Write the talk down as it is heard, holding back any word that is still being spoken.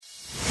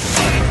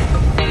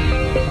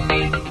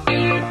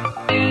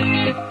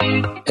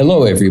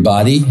Hello,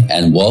 everybody,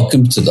 and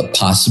welcome to the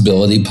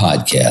Possibility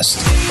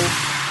Podcast.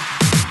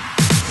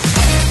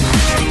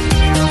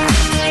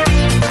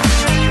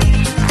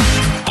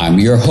 I'm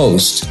your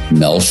host,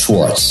 Mel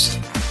Schwartz.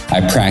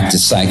 I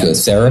practice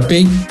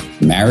psychotherapy,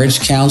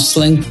 marriage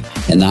counseling,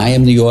 and I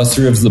am the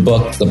author of the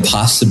book, The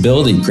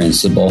Possibility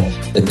Principle,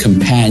 the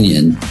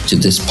companion to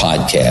this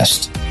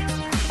podcast.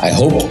 I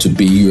hope to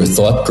be your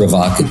thought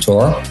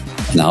provocateur,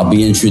 and I'll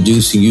be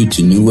introducing you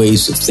to new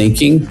ways of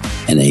thinking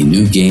and a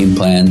new game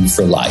plan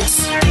for life.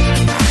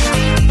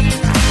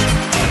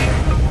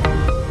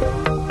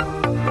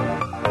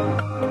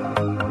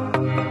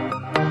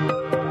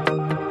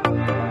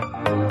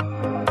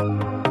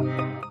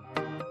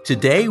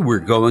 Today, we're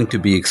going to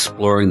be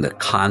exploring the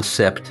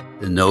concept,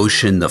 the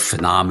notion, the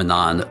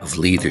phenomenon of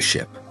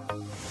leadership.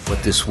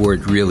 What this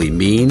word really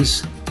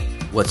means,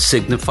 what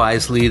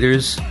signifies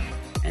leaders,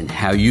 and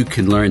how you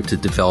can learn to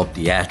develop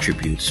the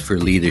attributes for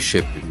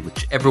leadership in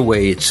whichever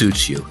way it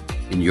suits you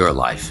in your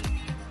life.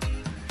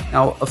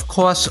 Now, of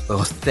course,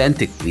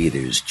 authentic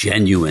leaders,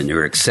 genuine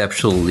or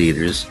exceptional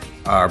leaders,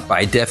 are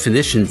by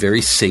definition very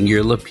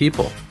singular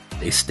people.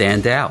 They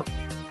stand out.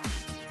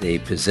 They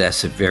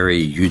possess a very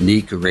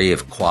unique array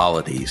of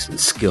qualities and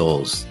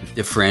skills that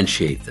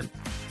differentiate them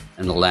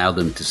and allow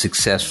them to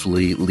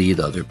successfully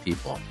lead other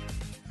people.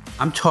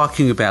 I'm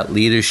talking about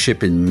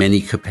leadership in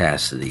many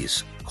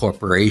capacities.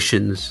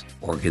 Corporations,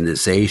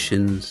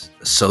 organizations,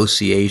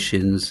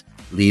 associations,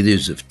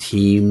 leaders of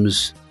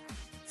teams,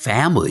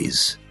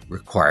 families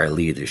require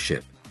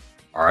leadership,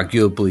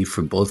 arguably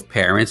from both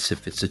parents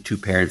if it's a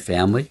two-parent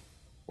family,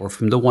 or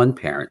from the one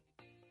parent.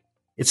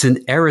 It's an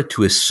error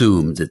to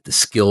assume that the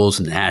skills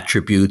and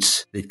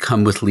attributes that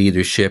come with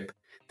leadership,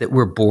 that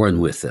we're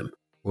born with them,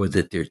 or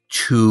that they're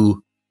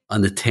too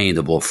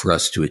unattainable for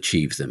us to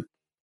achieve them.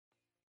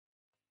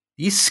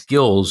 These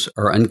skills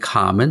are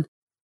uncommon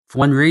for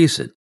one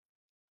reason.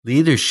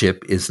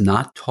 Leadership is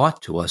not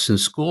taught to us in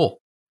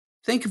school.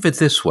 Think of it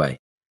this way.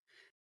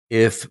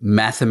 If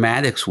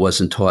mathematics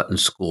wasn't taught in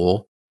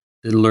school,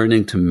 then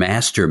learning to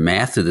master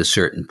math at a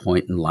certain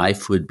point in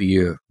life would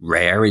be a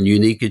rare and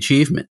unique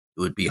achievement. It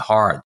would be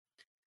hard.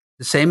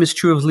 The same is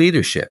true of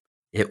leadership.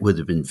 It would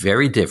have been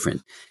very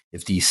different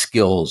if these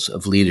skills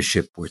of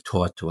leadership were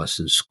taught to us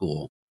in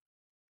school.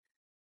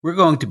 We're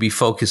going to be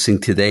focusing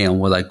today on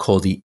what I call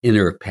the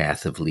inner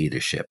path of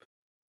leadership.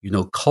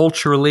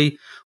 Culturally,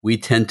 we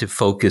tend to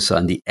focus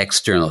on the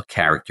external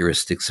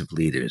characteristics of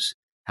leaders,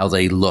 how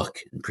they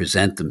look and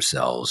present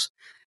themselves,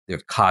 their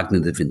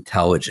cognitive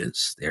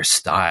intelligence, their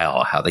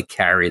style, how they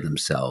carry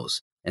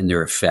themselves, and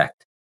their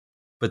effect.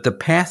 But the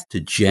path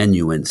to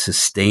genuine,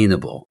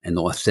 sustainable, and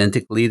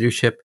authentic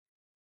leadership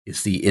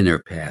is the inner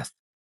path.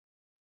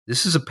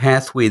 This is a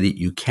pathway that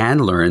you can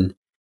learn,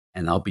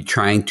 and I'll be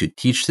trying to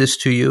teach this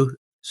to you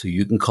so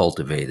you can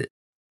cultivate it.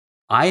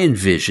 I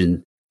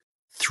envision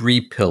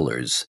 3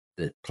 pillars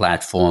that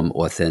platform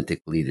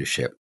authentic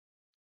leadership.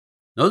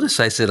 Notice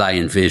I said I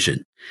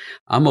envision.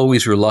 I'm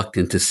always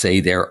reluctant to say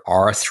there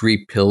are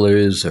 3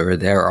 pillars or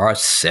there are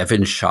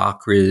 7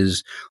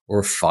 chakras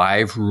or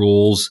 5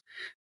 rules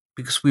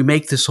because we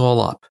make this all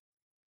up.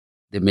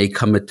 There may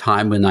come a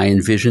time when I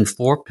envision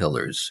 4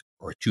 pillars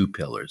or 2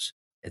 pillars.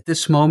 At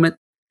this moment,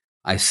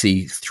 I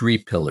see 3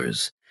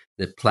 pillars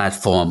that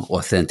platform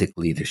authentic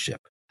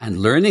leadership. And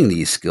learning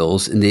these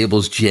skills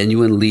enables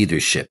genuine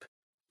leadership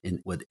in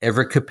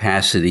whatever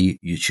capacity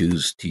you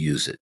choose to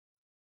use it.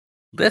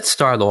 Let's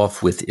start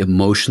off with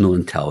emotional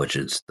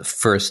intelligence, the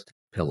first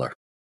pillar.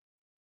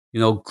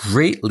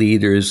 Great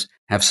leaders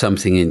have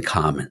something in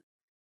common.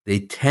 They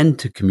tend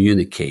to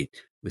communicate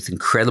with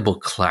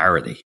incredible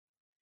clarity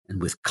and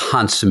with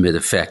consummate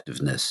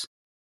effectiveness.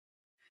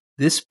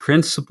 This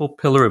principal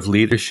pillar of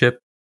leadership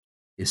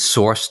is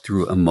sourced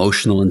through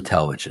emotional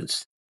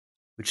intelligence,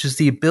 which is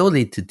the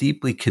ability to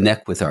deeply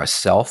connect with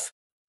ourselves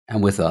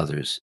and with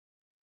others.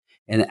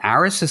 In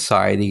our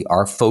society,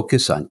 our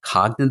focus on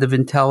cognitive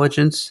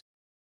intelligence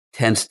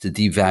tends to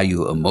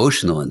devalue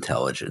emotional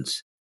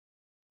intelligence,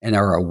 and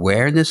our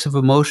awareness of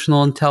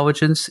emotional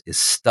intelligence is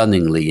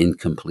stunningly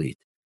incomplete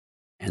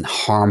and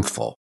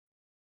harmful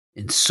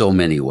in so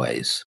many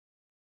ways.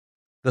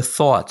 The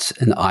thoughts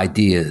and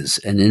ideas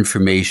and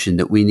information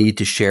that we need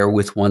to share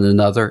with one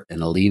another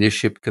in a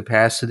leadership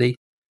capacity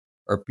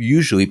are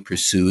usually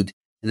pursued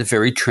in a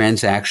very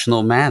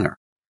transactional manner.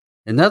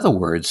 In other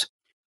words,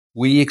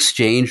 we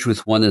exchange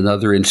with one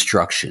another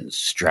instructions,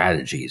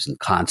 strategies, and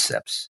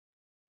concepts.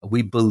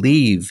 We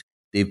believe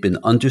they've been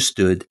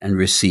understood and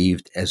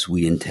received as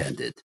we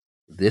intended.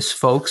 This,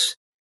 folks,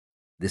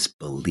 this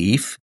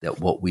belief that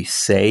what we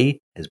say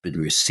has been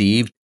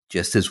received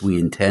just as we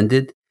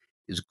intended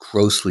is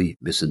grossly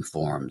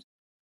misinformed.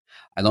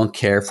 I don't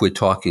care if we're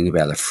talking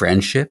about a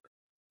friendship,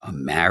 a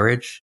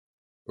marriage,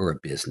 or a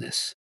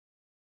business.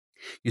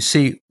 You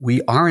see,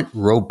 we aren't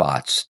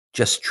robots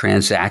just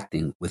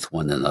transacting with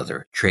one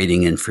another,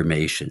 trading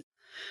information,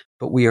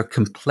 but we are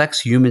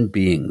complex human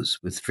beings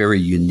with very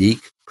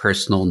unique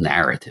personal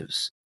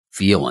narratives,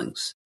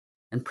 feelings,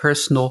 and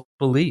personal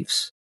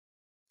beliefs.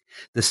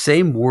 The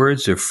same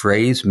words or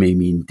phrase may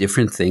mean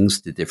different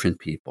things to different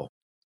people.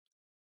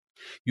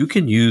 You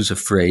can use a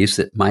phrase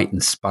that might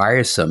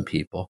inspire some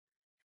people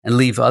and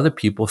leave other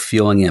people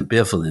feeling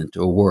ambivalent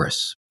or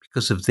worse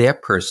because of their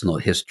personal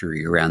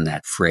history around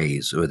that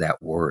phrase or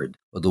that word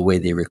or the way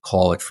they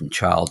recall it from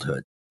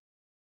childhood.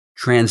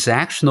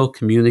 Transactional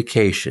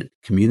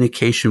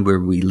communication where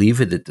we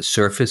leave it at the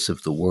surface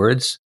of the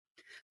words,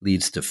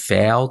 leads to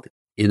failed,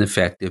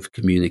 ineffective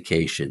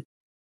communication,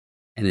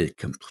 and it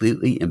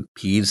completely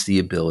impedes the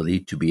ability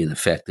to be an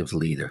effective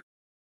leader.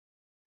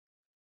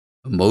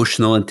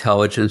 Emotional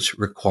intelligence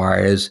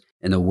requires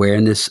an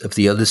awareness of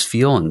the other's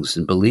feelings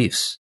and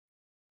beliefs,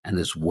 and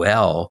as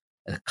well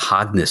a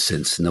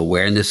cognizance and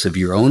awareness of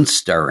your own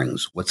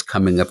stirrings, what's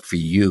coming up for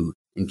you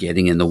and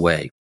getting in the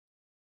way.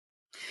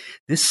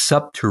 This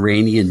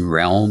subterranean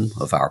realm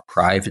of our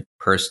private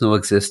personal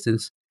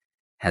existence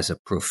has a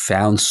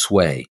profound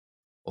sway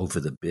over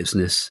the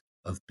business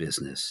of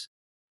business.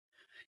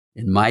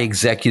 In my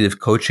executive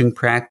coaching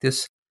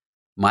practice,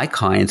 my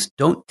clients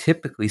don't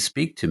typically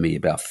speak to me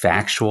about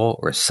factual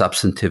or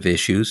substantive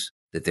issues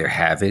that they're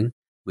having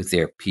with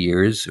their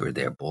peers or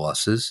their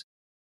bosses.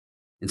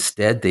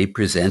 Instead, they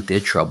present their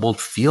troubled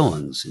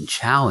feelings and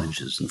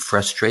challenges and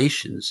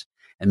frustrations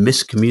and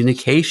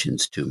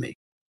miscommunications to me.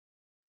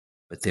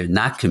 But they're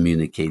not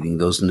communicating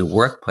those in the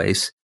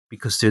workplace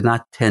because they're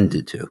not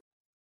tended to.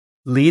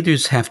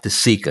 Leaders have to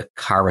seek a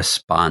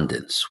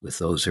correspondence with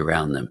those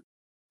around them.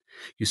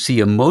 You see,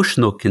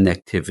 emotional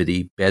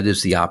connectivity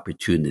betters the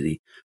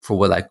opportunity for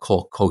what I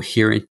call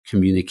coherent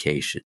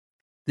communication.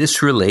 This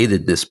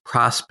relatedness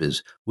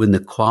prospers when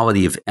the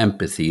quality of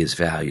empathy is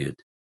valued.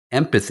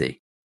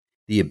 Empathy,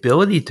 the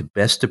ability to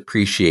best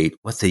appreciate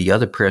what the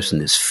other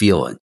person is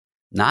feeling,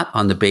 not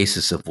on the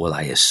basis of what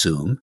I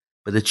assume,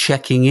 but a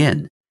checking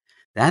in.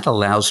 That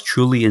allows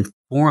truly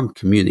informed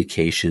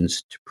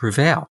communications to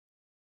prevail.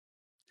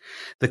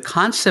 The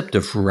concept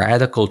of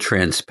radical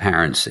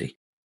transparency.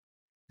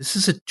 This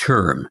is a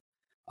term,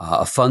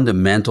 a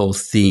fundamental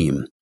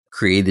theme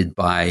created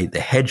by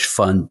the hedge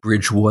fund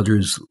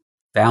Bridgewater's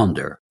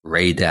founder,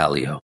 Ray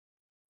Dalio.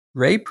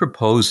 Ray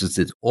proposes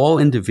that all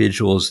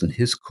individuals in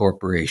his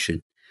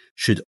corporation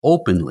should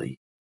openly,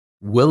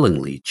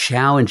 willingly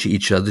challenge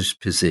each other's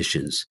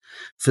positions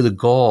for the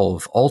goal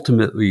of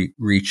ultimately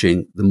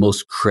reaching the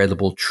most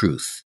credible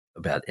truth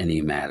about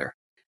any matter.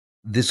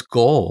 This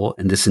goal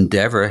and this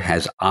endeavor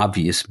has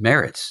obvious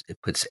merits.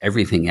 It puts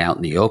everything out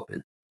in the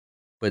open,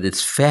 but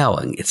it's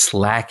failing. It's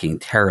lacking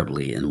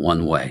terribly in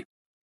one way.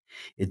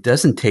 It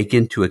doesn't take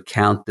into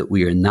account that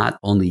we are not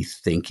only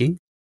thinking,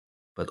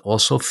 but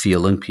also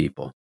feeling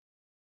people.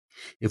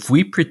 If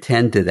we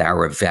pretend that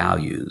our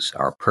values,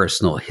 our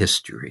personal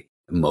history,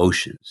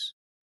 emotions,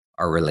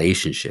 our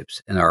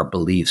relationships, and our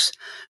beliefs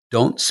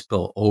don't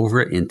spill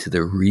over into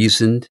the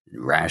reasoned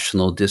and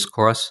rational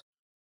discourse,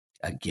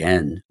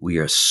 again, we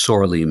are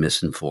sorely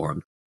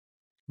misinformed.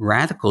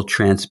 Radical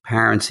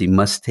transparency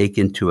must take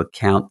into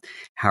account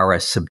how our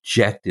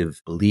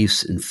subjective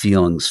beliefs and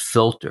feelings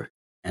filter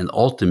and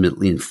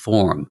ultimately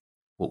inform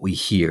what we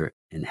hear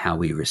and how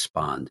we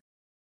respond.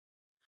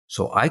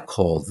 So I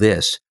call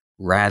this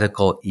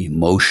radical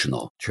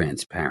emotional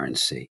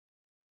transparency.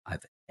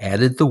 I've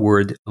added the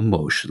word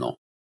emotional.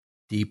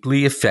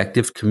 Deeply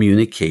effective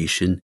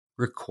communication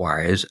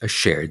requires a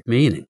shared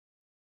meaning.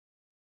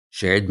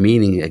 Shared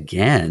meaning,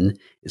 again,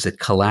 is a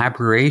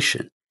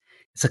collaboration.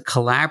 It's a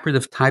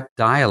collaborative type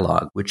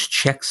dialogue which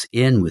checks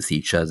in with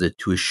each other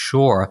to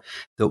assure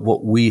that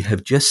what we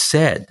have just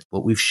said,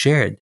 what we've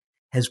shared,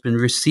 has been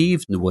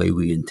received in the way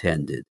we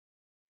intended.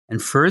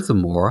 And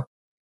furthermore,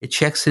 it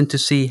checks in to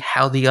see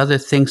how the other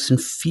thinks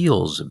and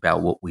feels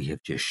about what we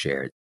have just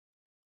shared.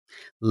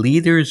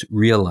 Leaders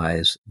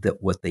realize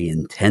that what they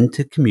intend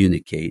to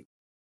communicate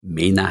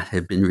may not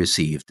have been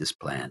received as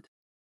planned.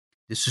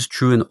 This is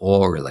true in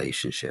all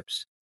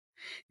relationships.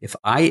 If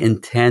I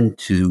intend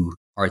to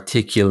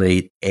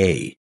articulate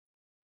A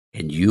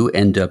and you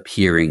end up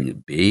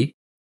hearing B,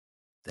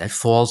 that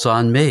falls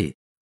on me.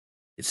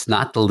 It's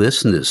not the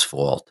listener's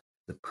fault.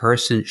 The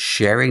person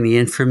sharing the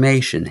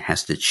information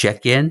has to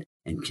check in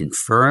and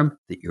confirm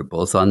that you're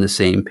both on the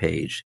same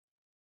page.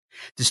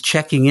 This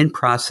checking in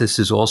process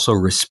is also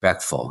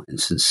respectful and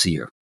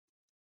sincere.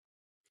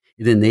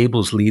 It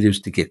enables leaders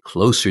to get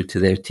closer to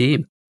their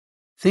team.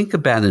 Think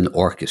about an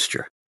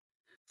orchestra.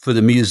 For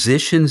the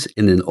musicians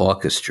in an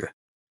orchestra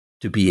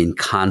to be in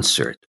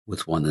concert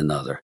with one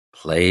another,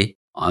 play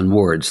on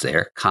words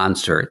there,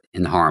 concert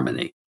in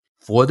harmony.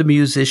 For the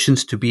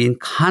musicians to be in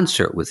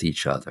concert with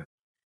each other,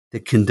 the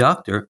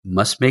conductor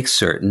must make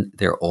certain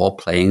they're all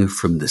playing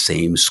from the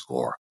same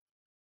score.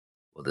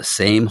 Well, the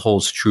same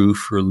holds true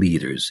for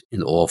leaders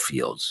in all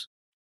fields.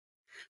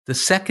 The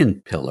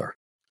second pillar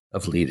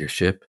of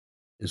leadership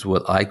is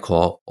what I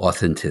call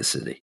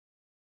authenticity.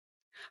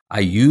 I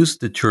use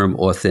the term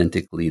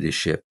authentic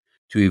leadership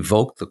to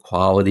evoke the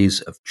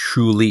qualities of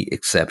truly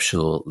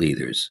exceptional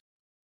leaders.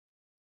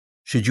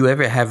 Should you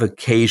ever have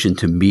occasion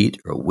to meet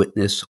or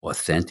witness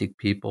authentic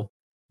people,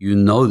 you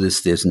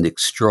notice there's an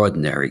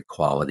extraordinary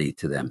quality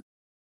to them.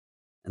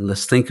 And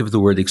let's think of the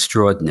word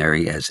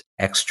extraordinary as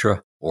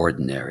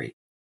extraordinary.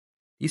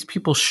 These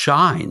people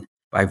shine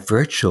by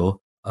virtue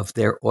of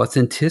their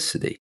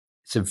authenticity.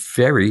 It's a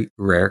very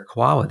rare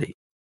quality.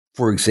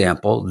 For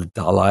example, the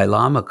Dalai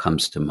Lama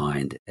comes to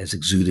mind as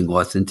exuding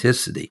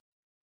authenticity.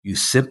 You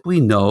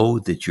simply know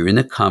that you're in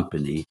the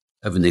company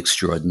of an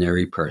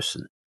extraordinary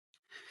person.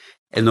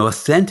 An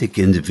authentic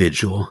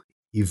individual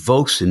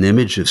evokes an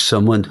image of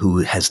someone who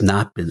has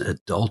not been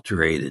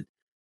adulterated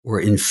or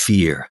in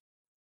fear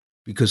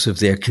because of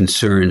their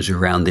concerns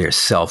around their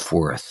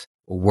self-worth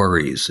or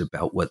worries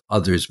about what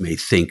others may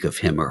think of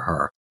him or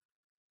her.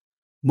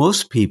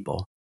 Most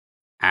people,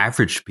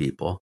 average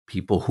people,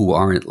 people who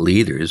aren't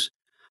leaders,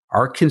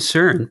 are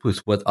concerned with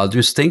what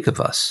others think of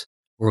us.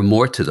 Or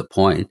more to the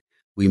point,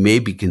 we may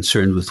be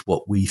concerned with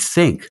what we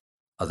think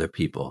other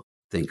people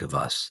think of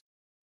us.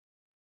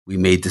 We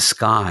may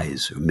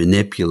disguise or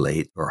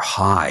manipulate or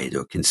hide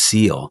or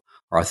conceal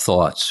our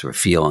thoughts or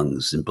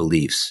feelings and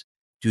beliefs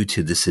due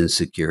to this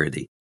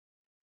insecurity.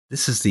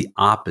 This is the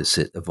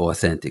opposite of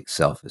authentic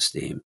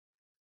self-esteem.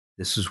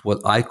 This is what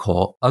I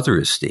call other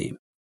esteem,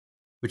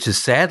 which is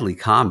sadly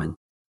common,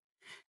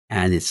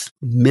 and it's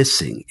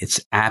missing,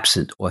 it's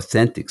absent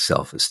authentic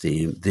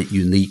self-esteem that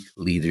unique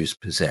leaders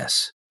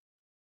possess.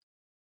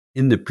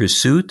 In the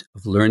pursuit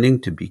of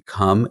learning to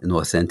become an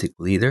authentic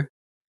leader,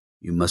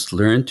 you must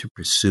learn to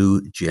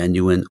pursue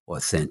genuine,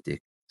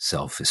 authentic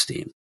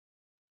self-esteem.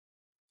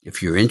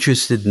 If you're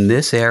interested in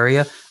this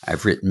area,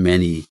 I've written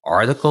many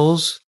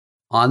articles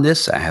on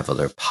this. I have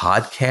other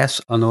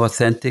podcasts on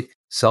authentic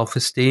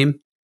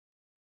self-esteem.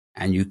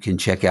 And you can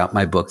check out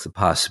my book, The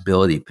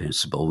Possibility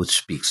Principle, which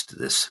speaks to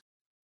this.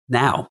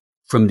 Now,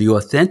 from the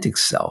authentic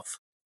self,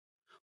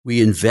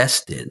 we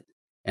invest in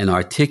and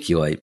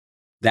articulate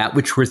that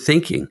which we're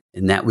thinking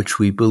and that which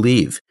we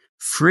believe,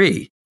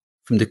 free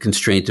from the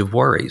constraint of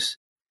worries.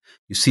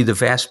 You see, the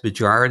vast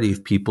majority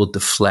of people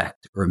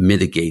deflect or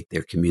mitigate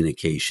their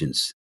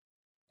communications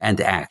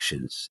and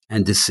actions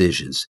and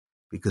decisions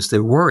because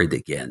they're worried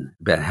again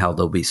about how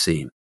they'll be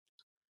seen.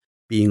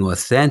 Being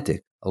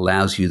authentic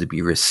allows you to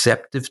be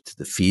receptive to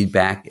the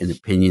feedback and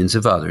opinions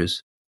of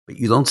others, but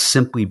you don't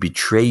simply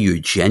betray your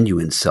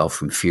genuine self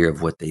from fear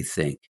of what they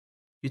think.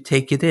 You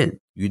take it in,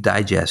 you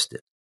digest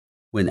it.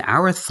 When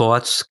our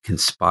thoughts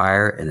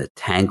conspire in a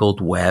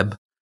tangled web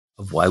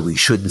of why we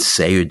shouldn't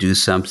say or do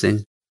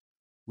something,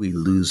 we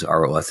lose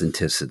our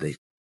authenticity.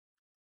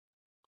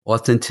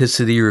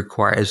 Authenticity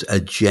requires a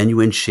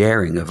genuine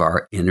sharing of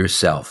our inner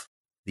self,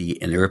 the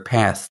inner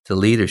path to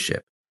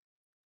leadership.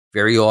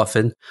 Very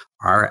often,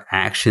 our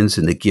actions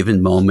in a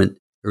given moment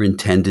are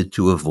intended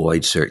to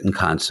avoid certain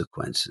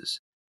consequences,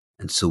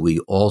 and so we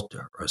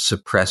alter or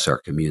suppress our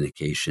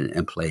communication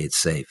and play it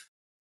safe.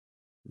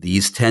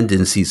 These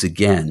tendencies,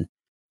 again,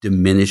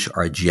 diminish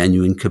our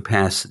genuine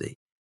capacity,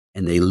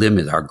 and they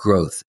limit our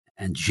growth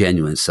and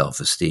genuine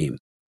self-esteem.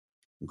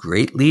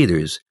 Great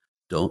leaders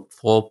don't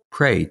fall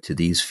prey to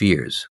these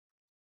fears.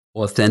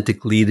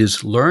 Authentic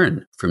leaders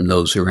learn from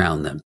those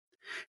around them.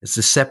 As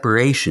the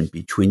separation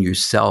between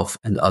yourself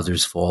and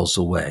others falls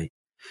away.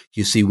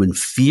 You see, when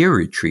fear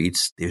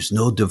retreats, there's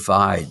no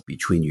divide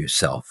between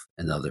yourself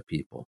and other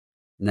people.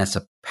 And that's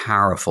a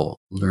powerful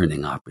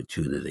learning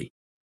opportunity.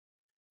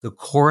 The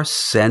core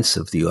sense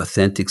of the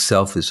authentic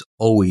self is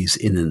always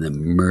in an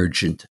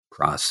emergent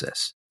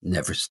process,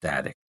 never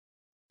static.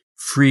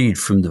 Freed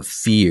from the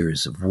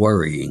fears of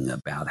worrying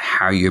about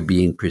how you're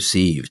being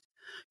perceived,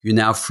 you're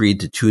now free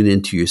to tune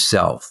into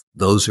yourself,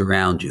 those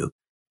around you,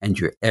 and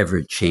your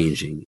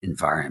ever-changing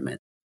environment.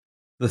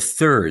 The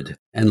third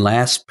and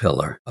last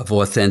pillar of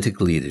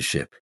authentic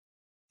leadership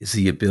is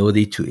the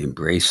ability to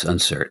embrace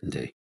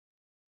uncertainty.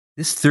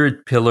 This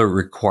third pillar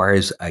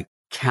requires a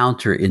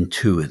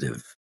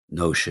counterintuitive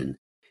notion.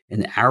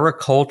 In our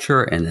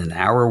culture and in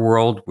our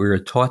world, we are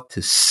taught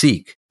to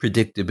seek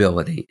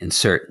predictability and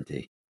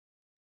certainty.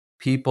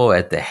 People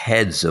at the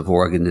heads of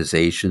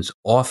organizations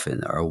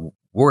often are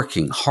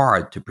working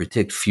hard to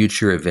predict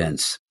future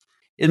events.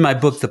 In my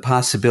book, The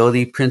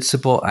Possibility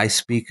Principle, I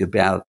speak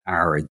about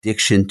our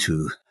addiction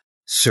to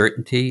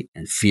certainty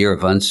and fear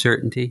of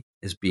uncertainty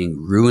as being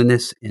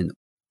ruinous in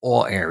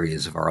all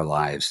areas of our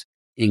lives,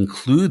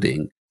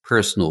 including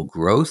personal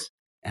growth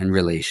and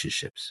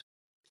relationships.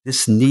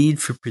 This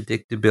need for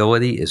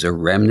predictability is a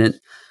remnant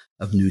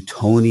of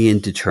Newtonian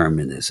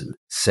determinism,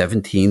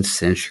 17th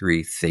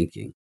century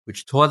thinking,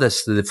 which taught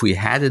us that if we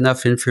had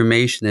enough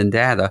information and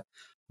data,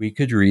 we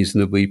could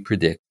reasonably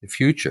predict the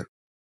future.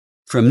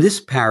 From this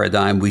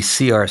paradigm, we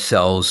see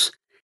ourselves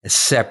as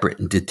separate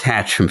and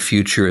detached from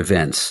future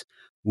events,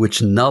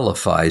 which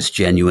nullifies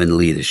genuine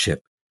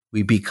leadership.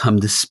 We become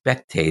the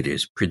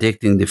spectators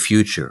predicting the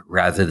future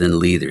rather than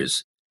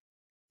leaders.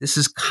 This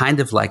is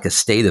kind of like a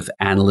state of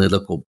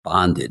analytical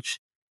bondage,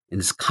 and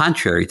is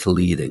contrary to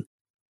leading.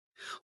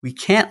 We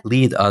can't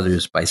lead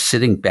others by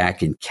sitting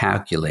back and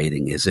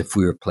calculating as if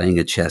we were playing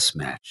a chess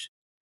match.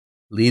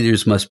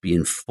 Leaders must be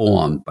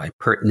informed by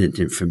pertinent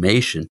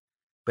information,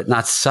 but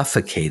not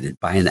suffocated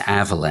by an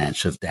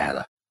avalanche of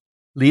data.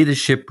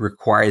 Leadership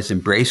requires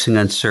embracing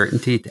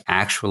uncertainty to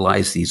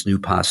actualize these new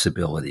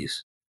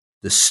possibilities.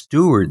 The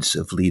stewards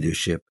of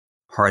leadership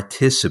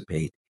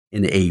participate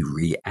in a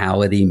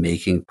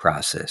reality-making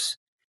process.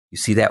 You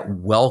see, that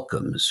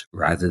welcomes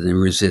rather than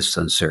resists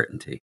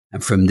uncertainty.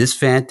 And from this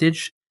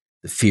vantage,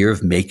 the fear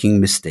of making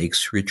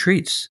mistakes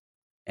retreats.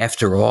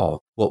 After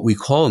all, what we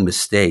call a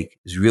mistake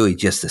is really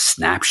just a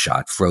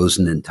snapshot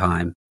frozen in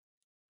time.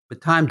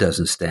 But time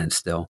doesn't stand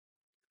still.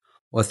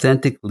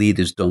 Authentic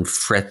leaders don't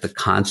fret the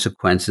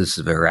consequences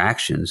of their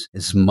actions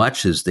as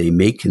much as they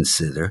may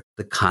consider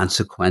the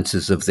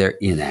consequences of their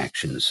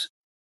inactions.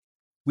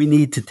 We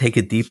need to take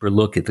a deeper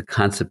look at the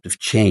concept of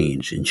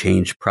change and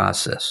change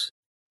process.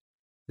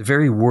 The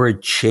very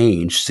word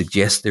change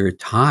suggests there are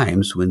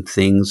times when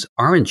things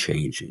aren't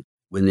changing,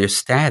 when they're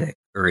static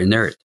or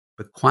inert.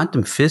 But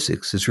quantum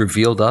physics has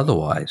revealed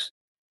otherwise.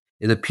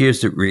 It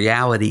appears that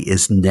reality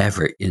is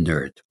never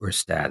inert or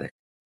static.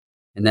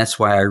 And that's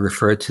why I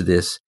refer to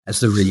this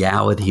as the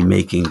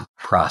reality-making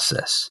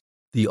process.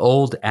 The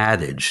old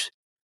adage,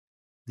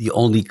 the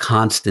only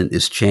constant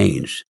is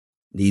change,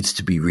 needs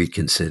to be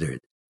reconsidered.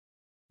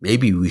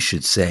 Maybe we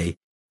should say,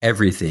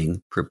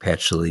 everything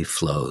perpetually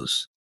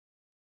flows.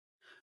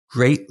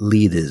 Great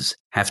leaders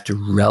have to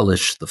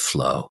relish the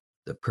flow,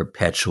 the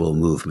perpetual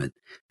movement.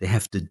 They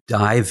have to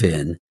dive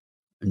in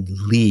and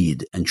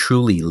lead and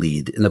truly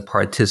lead in a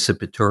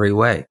participatory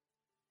way.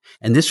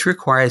 And this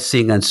requires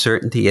seeing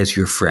uncertainty as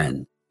your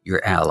friend,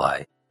 your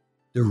ally,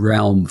 the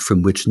realm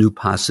from which new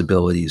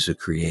possibilities are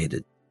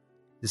created.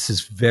 This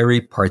is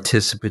very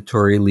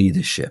participatory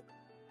leadership,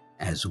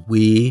 as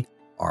we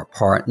are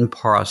part and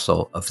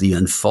parcel of the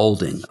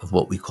unfolding of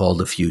what we call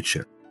the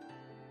future.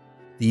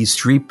 These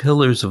three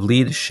pillars of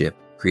leadership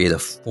create a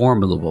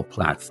formidable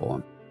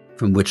platform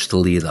from which to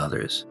lead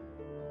others.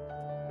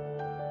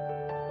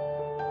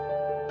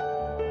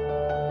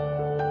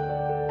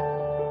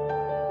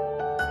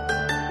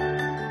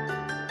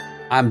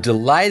 I'm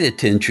delighted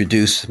to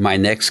introduce my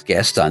next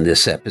guest on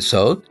this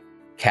episode,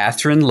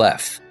 Catherine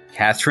Leff.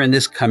 Catherine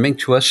is coming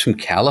to us from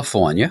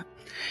California,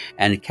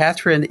 and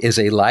Catherine is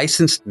a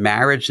licensed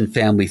marriage and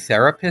family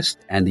therapist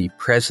and the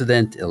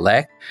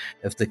president-elect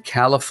of the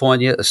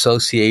California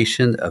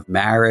Association of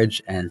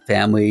Marriage and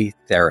Family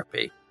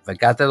Therapy. Have I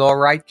got that all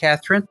right,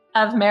 Catherine?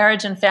 Of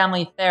marriage and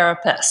family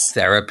therapists.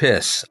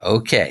 Therapists.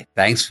 Okay.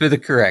 Thanks for the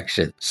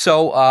correction.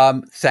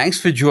 So thanks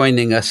for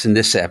joining us in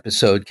this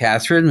episode,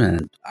 Catherine,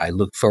 and I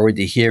look forward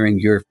to hearing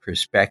your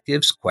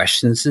perspectives,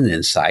 questions, and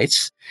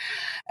insights.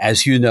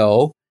 As you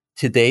know,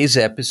 today's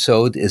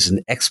episode is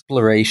an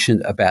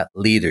exploration about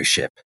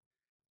leadership.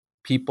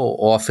 People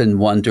often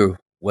wonder,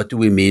 what do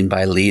we mean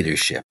by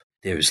leadership?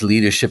 There's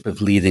leadership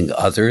of leading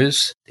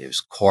others.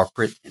 There's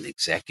corporate and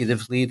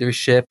executive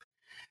leadership.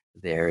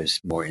 There's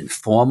more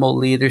informal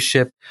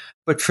leadership.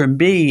 But for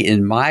me,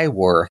 in my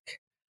work,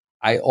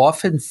 I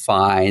often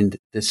find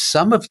that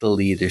some of the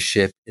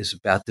leadership is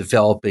about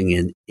developing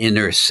an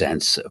inner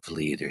sense of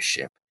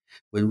leadership.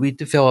 When we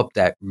develop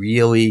that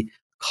really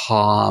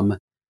calm,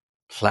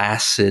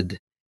 placid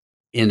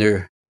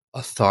inner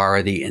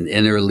authority and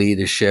inner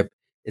leadership,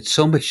 it's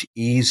so much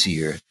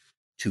easier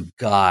to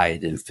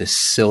guide and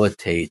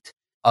facilitate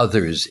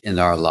others in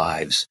our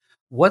lives.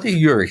 What are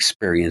your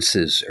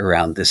experiences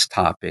around this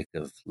topic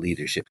of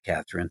leadership,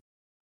 Catherine?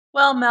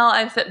 Well, Mel,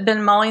 I've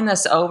been mulling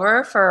this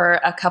over for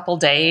a couple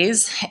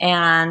days,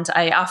 and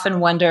I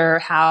often wonder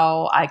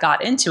how I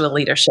got into a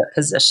leadership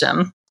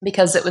position,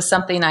 because it was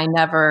something I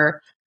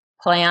never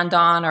planned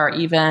on or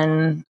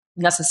even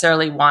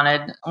necessarily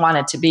wanted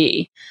to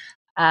be.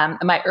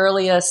 My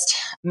earliest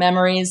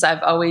memories,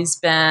 I've always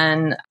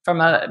been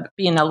from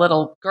being a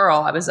little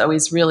girl. I was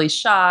always really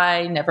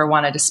shy, never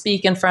wanted to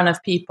speak in front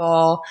of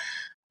people.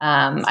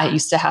 I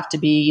used to have to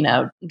be,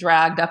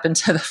 dragged up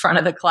into the front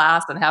of the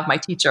class and have my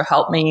teacher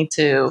help me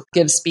to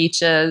give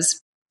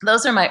speeches.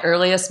 Those are my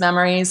earliest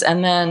memories.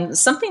 And then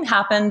something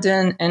happened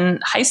in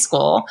high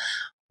school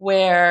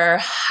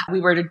where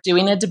we were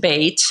doing a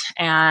debate,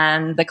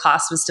 and the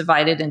class was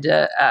divided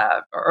into,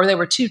 or there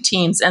were two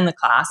teams in the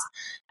class,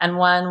 and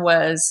one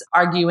was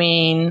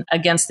arguing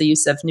against the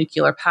use of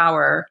nuclear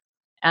power,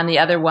 and the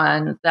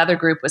other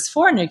group was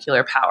for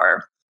nuclear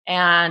power.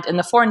 And in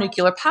the for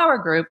nuclear power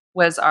group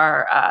was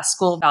our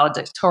school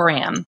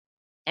valedictorian.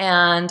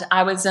 And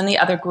I was in the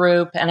other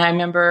group, and I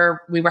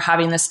remember we were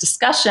having this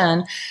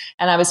discussion,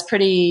 and I was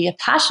pretty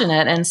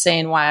passionate in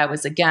saying why I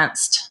was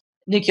against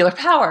nuclear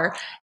power.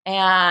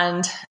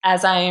 And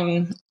as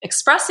I'm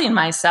expressing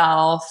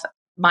myself,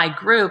 my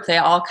group, they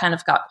all kind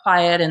of got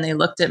quiet, and they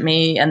looked at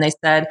me and they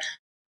said,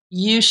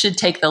 "You should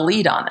take the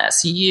lead on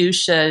this. You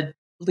should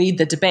lead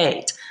the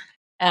debate."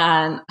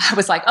 And I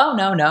was like, "Oh,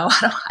 no,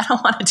 I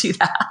don't want to do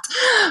that."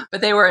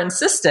 But they were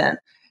insistent.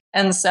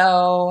 And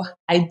so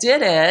I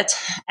did it.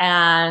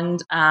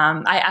 And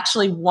I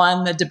actually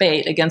won the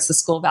debate against the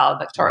school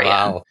valedictorian.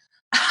 Wow.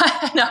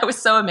 I know, I was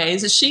so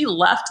amazed. She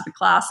left the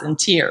class in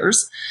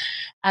tears.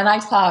 And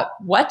I thought,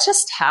 what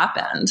just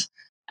happened?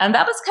 And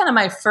that was kind of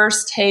my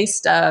first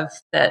taste of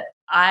that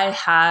I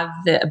have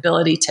the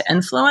ability to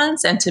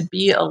influence and to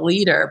be a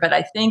leader. But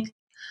I think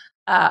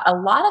a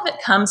lot of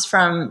it comes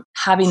from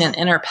having an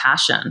inner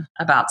passion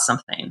about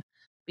something,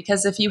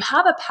 Because if you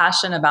have a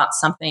passion about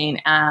something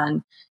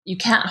and you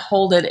can't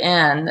hold it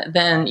in,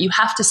 then you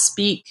have to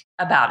speak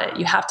about it.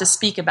 You have to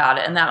speak about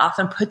it. And that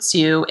often puts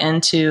you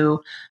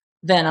into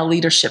then a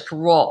leadership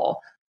role,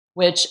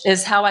 which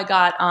is how I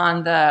got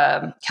on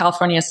the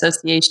California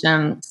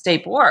Association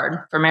State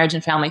Board for Marriage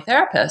and Family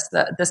Therapists.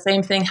 The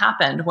same thing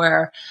happened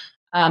where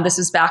this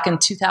was back in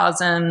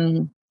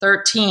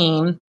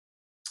 2013.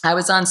 I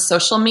was on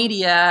social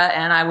media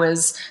and I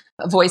was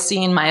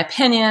voicing my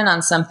opinion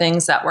on some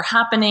things that were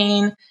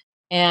happening.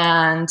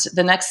 And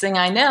the next thing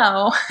I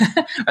know,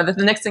 or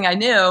the next thing I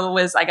knew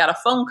was I got a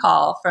phone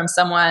call from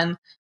someone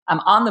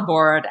on the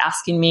board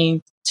asking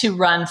me to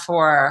run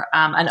for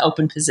an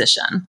open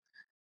position.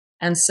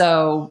 And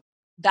so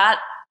that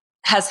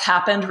has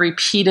happened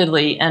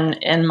repeatedly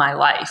in my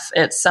life.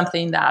 It's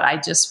something that I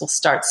just will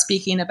start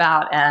speaking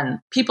about, and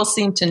people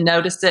seem to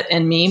notice it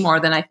in me more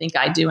than I think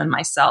I do in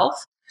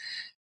myself.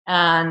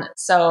 And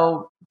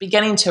so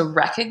beginning to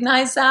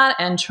recognize that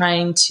and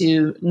trying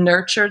to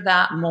nurture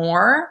that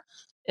more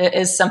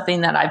is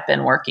something that I've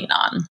been working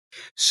on.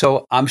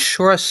 So I'm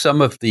sure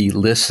some of the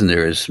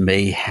listeners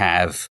may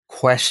have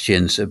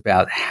questions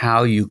about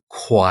how you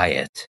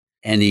quiet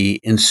any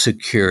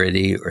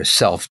insecurity or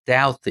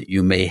self-doubt that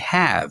you may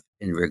have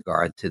in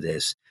regard to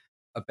this,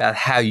 about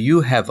how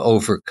you have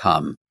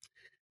overcome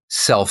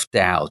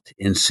self-doubt,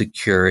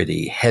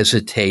 insecurity,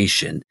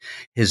 hesitation.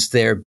 Has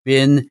there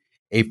been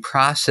a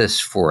process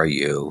for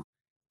you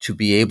to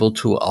be able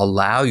to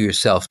allow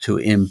yourself to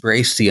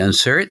embrace the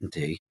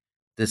uncertainty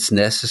that's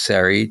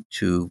necessary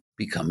to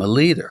become a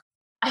leader?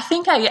 I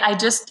think I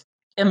just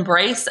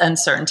embrace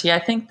uncertainty. I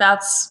think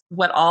that's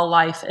what all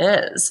life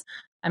is.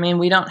 I mean,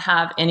 we don't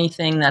have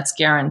anything that's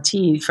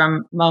guaranteed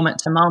from moment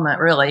to moment,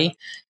 really.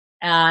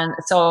 And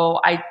so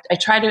I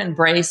try to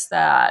embrace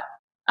that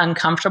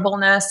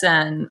uncomfortableness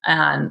and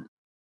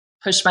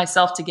push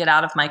myself to get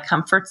out of my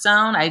comfort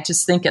zone. I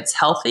just think it's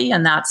healthy,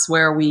 and that's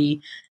where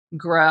we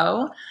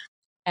grow.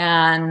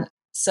 And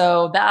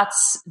so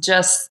that's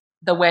just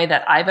the way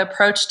that I've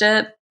approached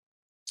it.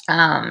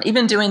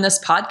 Even doing this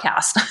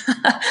podcast,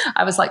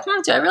 I was like,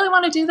 do I really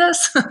want to do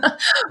this?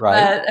 Right.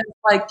 But it's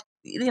like,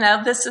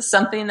 this is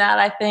something that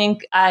I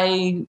think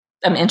I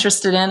am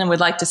interested in and would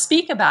like to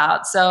speak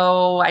about.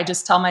 So I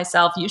just tell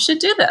myself, you should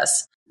do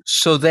this.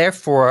 So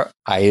therefore,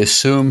 I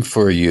assume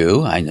for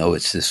you, I know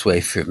it's this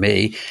way for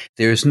me,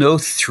 there's no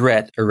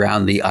threat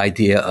around the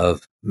idea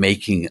of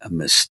making a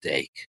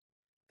mistake.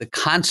 The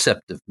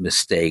concept of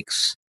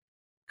mistakes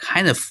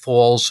kind of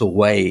falls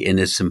away in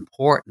its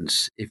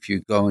importance if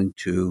you're going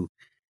to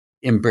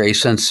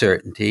embrace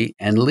uncertainty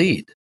and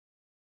lead.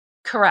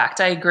 Correct.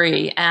 I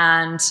agree.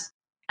 And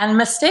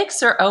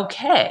mistakes are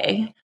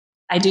okay.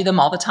 I do them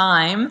all the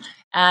time.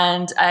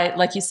 And I,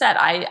 like you said,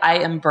 I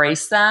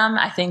embrace them.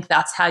 I think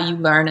that's how you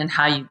learn and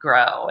how you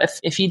grow.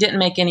 If you didn't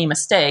make any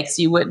mistakes,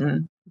 you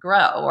wouldn't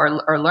grow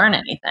or learn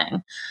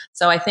anything.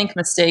 So I think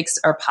mistakes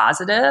are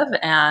positive,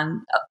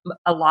 and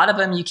a lot of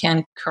them you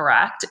can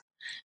correct.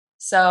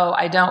 So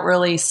I don't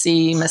really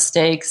see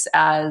mistakes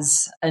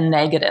as a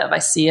negative. I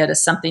see it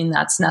as something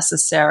that's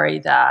necessary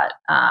that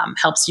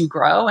helps you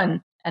grow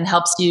and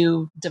helps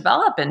you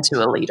develop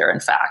into a leader,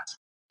 in fact.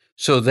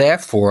 So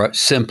therefore,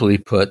 simply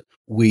put,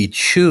 we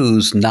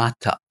choose not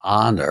to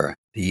honor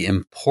the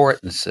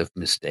importance of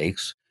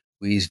mistakes.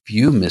 We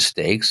view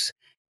mistakes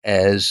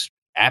as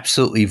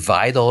absolutely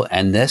vital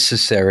and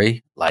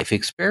necessary life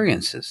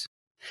experiences.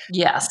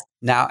 Yes.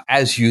 Now,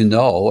 as you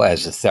know,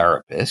 as a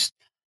therapist,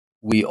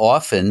 we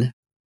often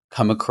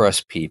come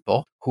across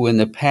people who in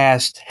the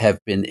past have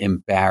been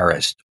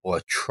embarrassed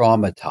or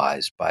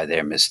traumatized by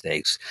their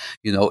mistakes.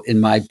 In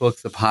my book,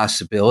 The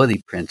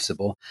Possibility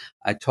Principle,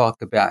 I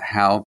talk about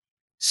how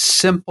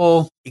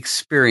simple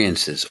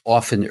experiences,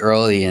 often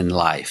early in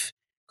life,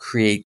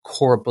 create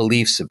core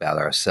beliefs about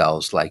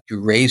ourselves. Like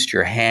you raised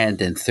your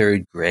hand in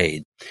third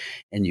grade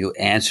and you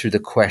answered a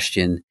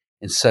question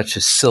in such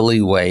a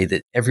silly way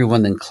that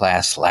everyone in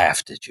class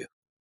laughed at you.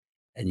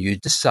 And you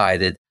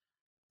decided,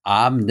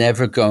 I'm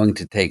never going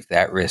to take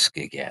that risk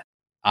again.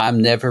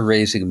 I'm never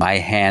raising my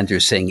hand or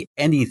saying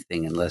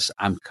anything unless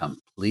I'm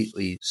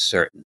completely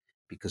certain,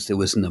 because there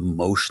was an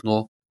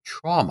emotional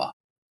trauma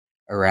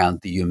around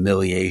the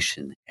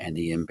humiliation and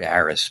the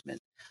embarrassment.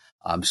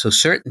 So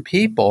certain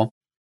people,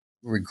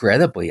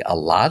 regrettably, a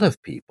lot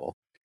of people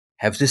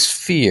have this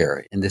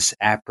fear and this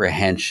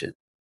apprehension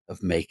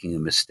of making a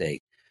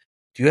mistake.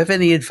 Do you have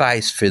any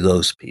advice for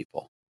those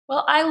people?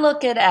 Well, I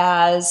look at it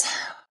as,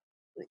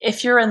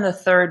 if you're in the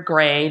third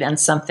grade and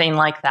something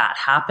like that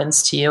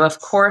happens to you, of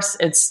course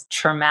it's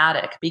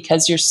traumatic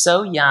because you're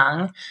so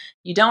young.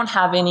 You don't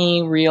have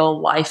any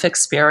real life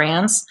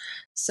experience.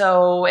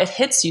 So it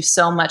hits you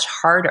so much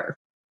harder.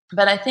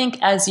 But I think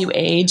as you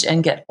age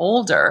and get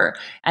older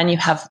and you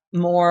have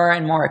more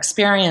and more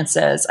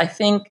experiences, I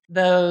think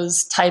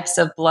those types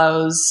of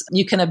blows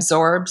you can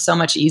absorb so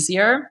much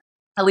easier.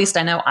 At least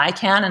I know I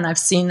can, and I've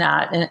seen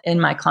that in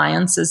my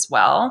clients as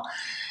well.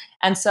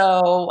 And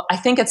so I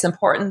think it's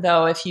important,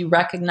 though, if you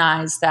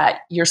recognize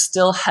that you're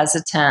still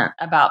hesitant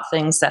about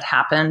things that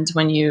happened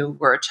when you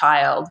were a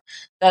child,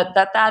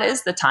 that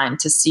is the time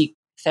to seek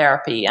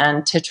therapy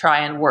and to try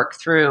and work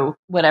through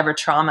whatever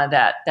trauma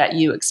that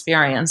you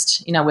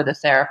experienced, with a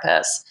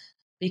therapist,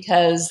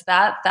 because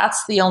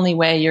that's the only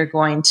way you're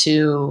going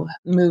to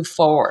move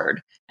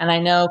forward. And I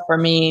know for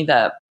me,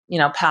 the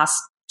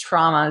past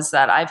traumas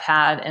that I've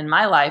had in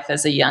my life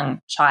as a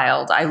young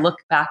child, I look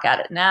back at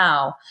it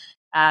now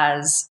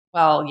as,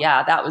 well,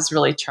 yeah, that was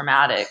really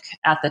traumatic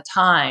at the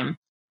time,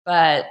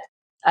 but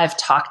I've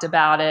talked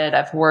about it,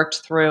 I've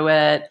worked through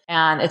it,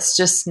 and it's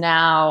just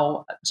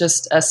now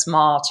just a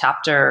small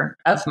chapter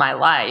of my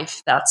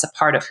life that's a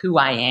part of who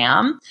I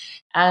am.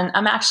 And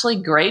I'm actually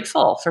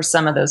grateful for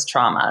some of those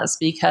traumas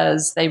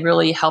because they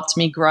really helped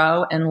me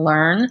grow and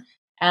learn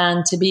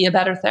and to be a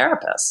better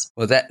therapist.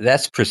 Well,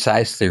 that's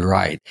precisely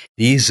right.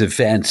 These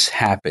events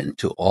happen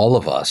to all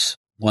of us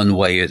one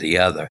way or the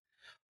other.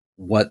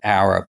 What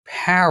our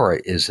power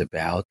is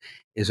about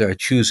is our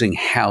choosing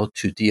how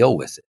to deal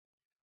with it,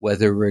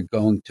 whether we're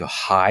going to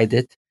hide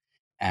it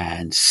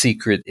and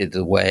secret it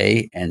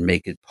away and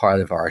make it part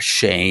of our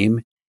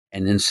shame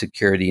and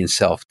insecurity and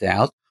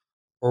self-doubt,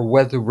 or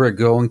whether we're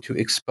going to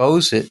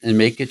expose it and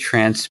make it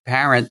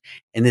transparent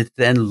and it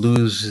then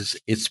loses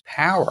its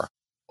power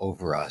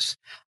over us.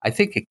 I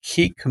think a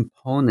key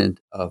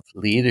component of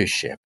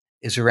leadership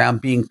is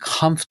around being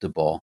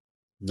comfortable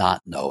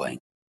not knowing.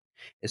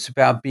 It's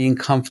about being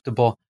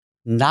comfortable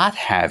not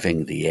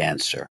having the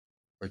answer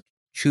or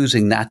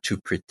choosing not to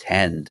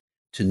pretend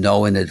to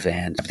know in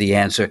advance the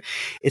answer.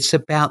 It's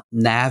about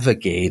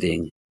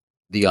navigating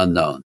the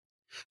unknown.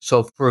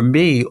 So for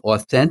me,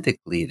 authentic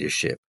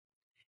leadership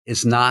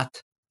is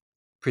not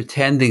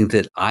pretending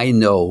that I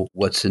know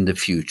what's in the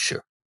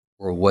future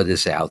or what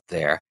is out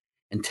there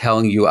and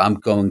telling you I'm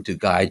going to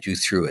guide you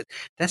through it.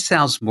 That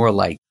sounds more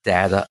like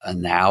data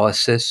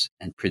analysis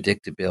and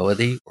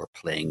predictability or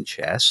playing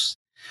chess.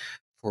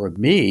 For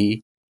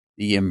me,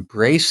 the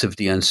embrace of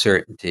the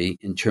uncertainty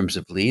in terms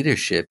of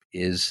leadership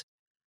is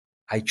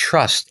I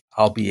trust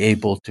I'll be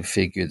able to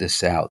figure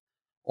this out.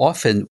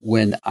 Often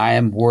when I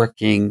am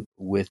working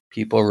with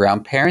people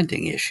around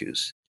parenting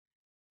issues,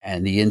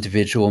 and the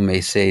individual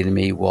may say to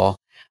me, well,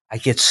 I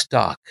get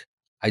stuck.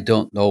 I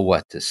don't know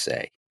what to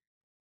say.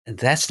 And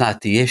that's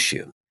not the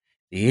issue.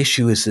 The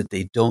issue is that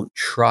they don't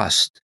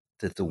trust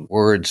that the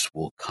words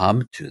will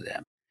come to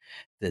them,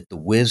 that the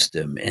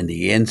wisdom and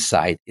the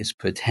insight is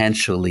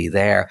potentially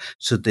there,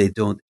 so they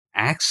don't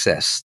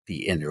access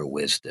the inner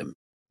wisdom,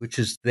 which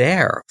is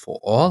there for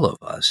all of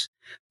us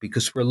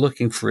because we're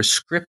looking for a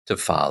script to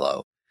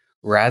follow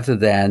rather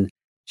than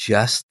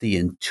just the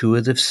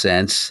intuitive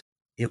sense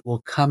it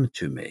will come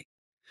to me.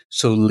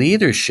 So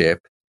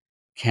leadership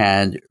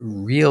can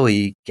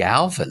really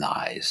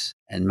galvanize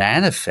and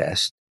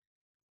manifest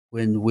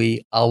when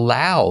we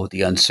allow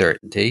the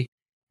uncertainty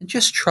and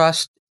just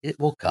trust it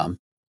will come.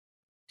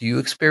 Do you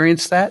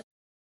experience that?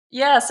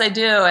 Yes, I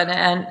do.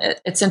 And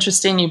it's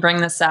interesting you bring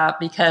this up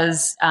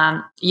because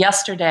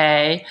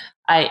yesterday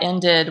I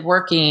ended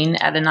working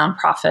at a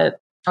nonprofit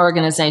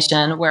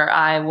organization where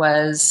I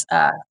was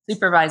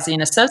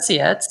supervising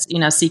associates,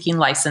 seeking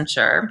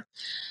licensure.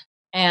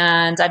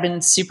 And I've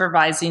been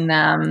supervising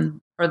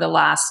them for the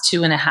last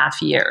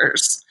 2.5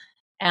 years.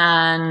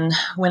 And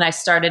when I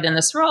started in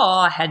this role,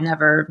 I had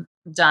never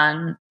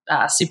done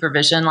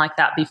supervision like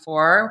that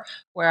before,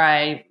 where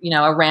I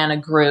ran a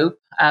group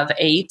of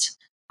 8.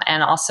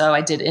 And also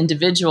I did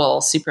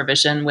individual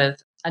supervision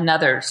with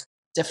another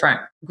different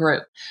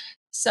group.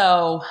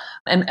 So,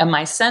 and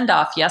my send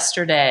off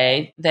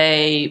yesterday,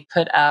 they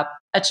put up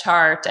a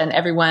chart and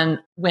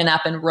everyone went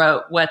up and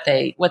wrote what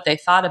they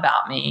thought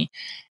about me.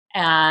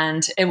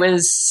 And it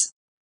was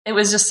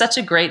just such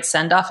a great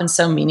send off and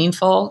so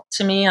meaningful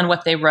to me on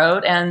what they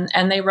wrote. And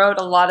they wrote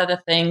a lot of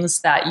the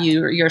things that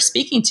you're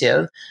speaking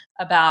to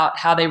about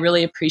how they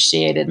really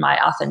appreciated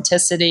my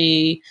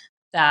authenticity,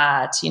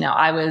 that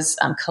I was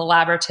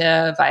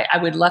collaborative. I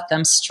would let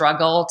them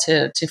struggle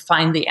to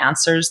find the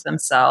answers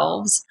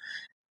themselves,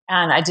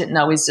 and I didn't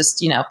always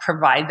just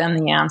provide them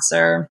the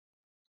answer.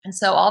 And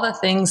so all the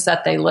things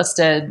that they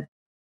listed,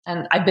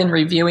 and I've been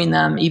reviewing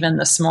them even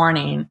this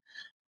morning,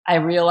 I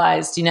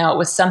realized, it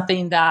was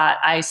something that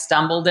I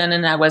stumbled in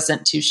and I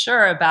wasn't too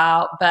sure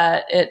about,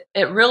 but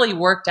it really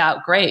worked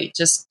out great.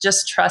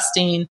 Just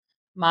trusting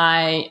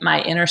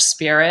my inner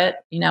spirit,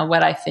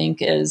 what I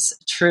think is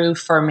true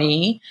for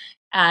me.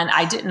 And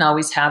I didn't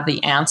always have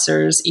the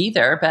answers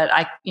either, but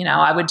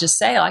I would just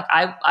say, like,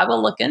 I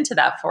will look into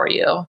that for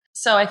you.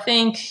 So I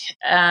think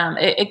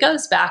it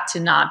goes back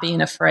to not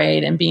being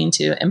afraid and being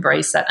to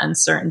embrace that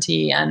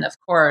uncertainty. And of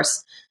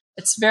course,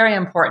 it's very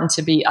important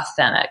to be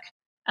authentic.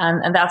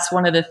 And that's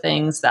one of the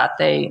things that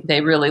they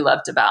really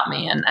loved about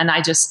me. And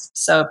I just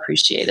so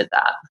appreciated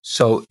that.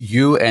 So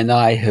you and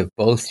I have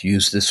both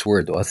used this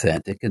word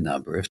authentic a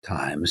number of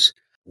times.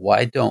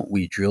 Why don't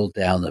we drill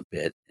down a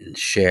bit and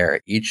share,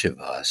 each of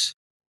us,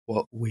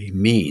 what we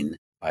mean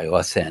by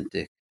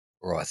authentic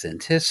or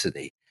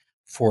authenticity?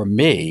 For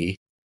me,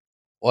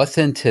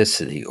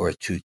 authenticity, or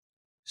to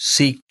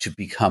seek to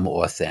become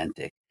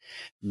authentic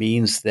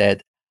means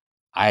that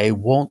I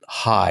won't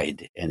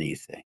hide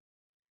anything,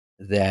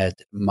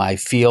 that my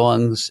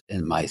feelings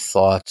and my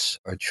thoughts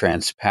are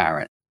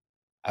transparent.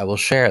 I will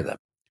share them.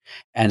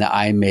 And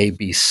I may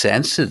be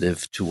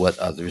sensitive to what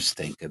others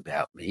think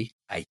about me.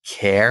 I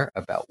care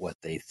about what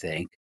they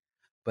think,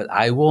 but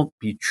I won't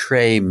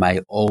betray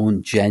my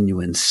own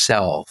genuine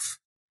self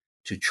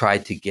to try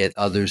to get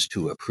others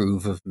to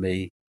approve of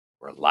me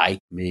or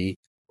like me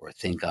or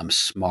think I'm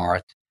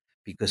smart,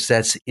 because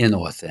that's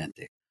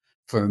inauthentic.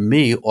 For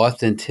me,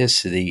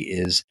 authenticity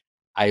is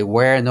I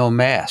wear no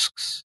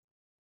masks.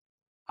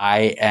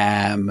 I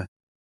am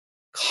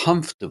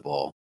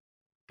comfortable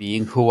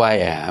being who I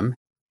am,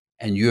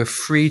 and you're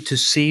free to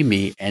see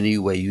me any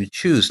way you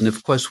choose. And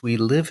of course, we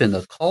live in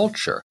a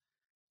culture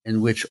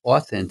in which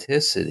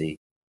authenticity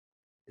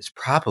is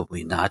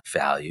probably not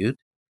valued.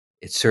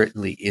 It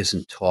certainly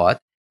isn't taught.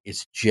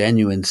 It's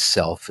genuine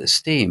self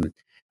esteem.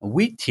 And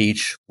we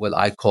teach what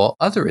I call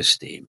other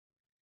esteem,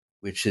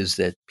 which is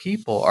that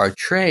people are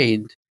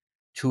trained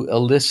to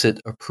elicit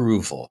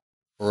approval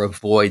or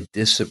avoid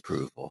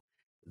disapproval.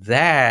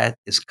 That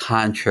is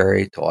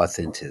contrary to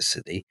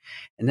authenticity.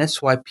 And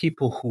that's why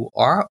people who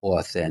are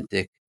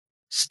authentic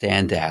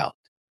stand out,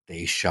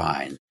 they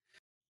shine.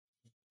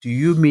 Do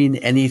you mean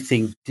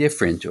anything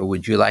different, or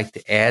would you like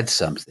to add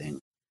something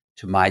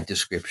to my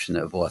description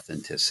of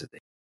authenticity?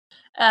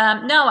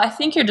 No, I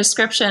think your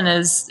description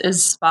is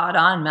spot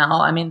on,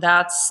 Mel. I mean,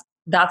 that's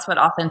what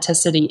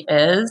authenticity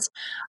is,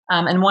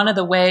 and one of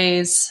the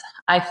ways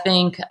I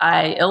think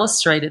I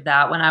illustrated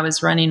that when I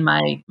was running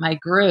my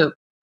group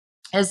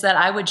is that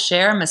I would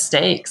share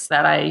mistakes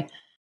that I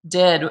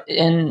did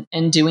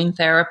in doing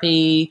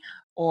therapy,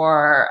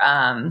 or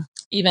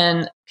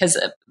even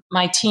because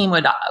my team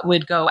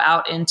would go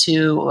out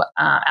into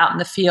out in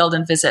the field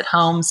and visit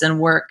homes and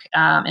work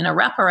in a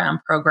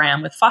wraparound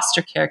program with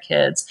foster care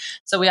kids.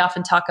 So we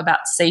often talk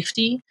about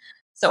safety.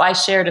 So I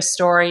shared a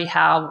story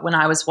how when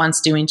I was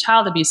once doing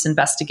child abuse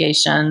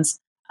investigations,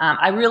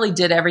 I really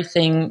did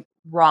everything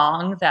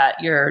wrong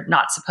that you're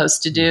not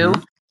supposed to do.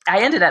 Mm-hmm.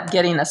 I ended up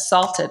getting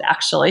assaulted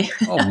actually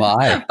Oh,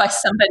 my. by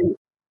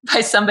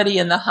somebody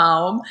in the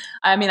home.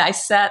 I mean, I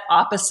sat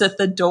opposite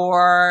the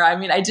door. I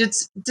mean, I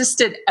just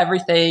did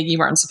everything you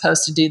weren't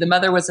supposed to do. The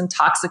mother was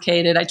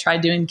intoxicated. I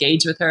tried to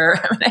engage with her.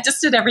 I mean, I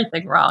just did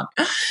everything wrong.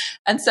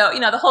 And so,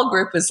 the whole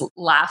group was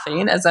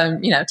laughing as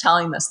I'm,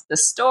 telling this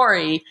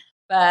story.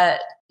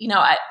 But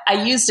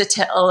I used it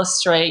to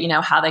illustrate,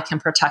 how they can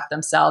protect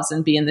themselves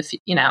and be in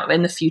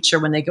the future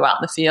when they go out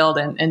in the field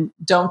and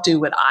don't do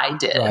what I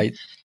did. Right.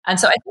 And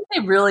so I think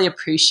they really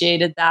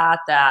appreciated that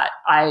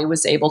I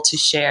was able to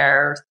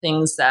share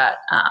things that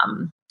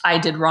I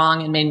did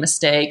wrong and made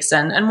mistakes.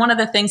 And one of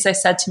the things they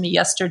said to me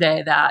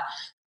yesterday, that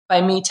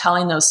by me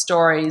telling those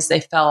stories, they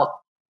felt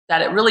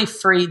that it really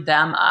freed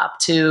them up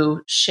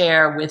to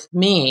share with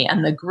me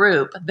and the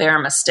group their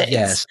mistakes.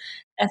 Yes.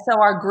 And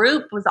so our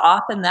group was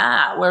often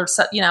that, where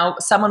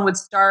someone would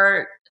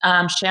start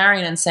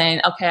sharing and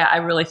saying, "Okay, I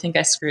really think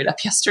I screwed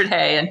up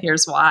yesterday, and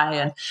here's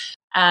why."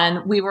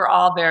 And we were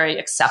all very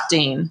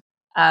accepting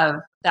of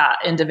that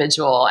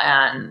individual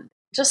and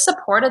just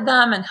supported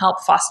them and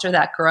helped foster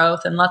that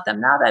growth and let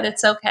them know that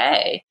it's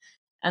okay.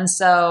 And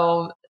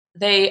so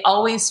they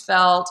always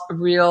felt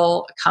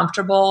real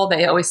comfortable.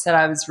 They always said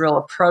I was real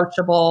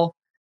approachable.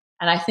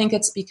 And I think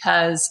it's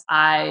because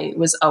I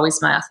was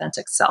always my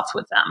authentic self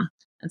with them.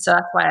 And so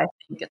that's why I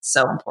think it's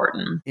so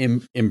important.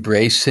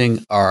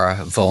 Embracing our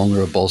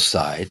vulnerable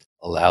side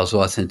allows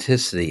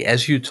authenticity.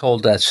 As you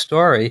told that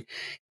story,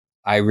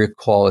 I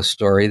recall a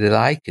story that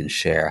I can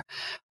share.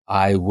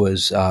 I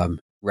was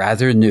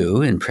rather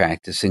new in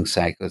practicing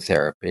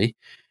psychotherapy,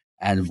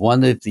 and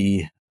one of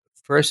the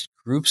first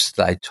groups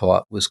that I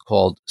taught was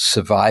called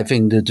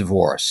Surviving the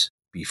Divorce: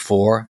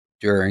 Before,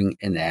 During,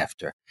 and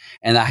After.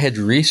 And I had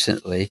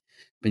recently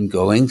been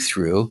going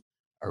through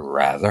a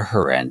rather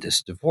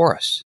horrendous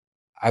divorce.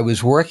 I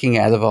was working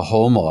out of a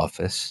home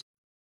office,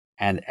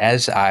 and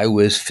as I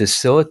was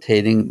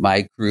facilitating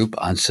my group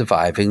on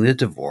surviving the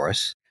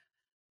divorce,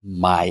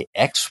 my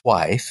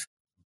ex-wife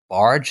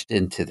barged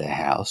into the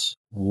house,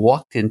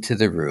 walked into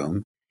the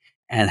room,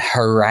 and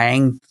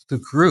harangued the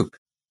group,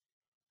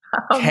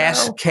 Oh,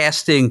 no.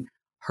 casting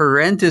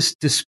horrendous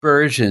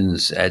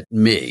dispersions at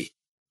me,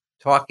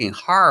 talking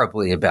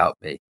horribly about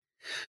me.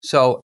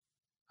 So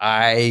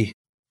I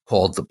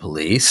called the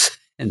police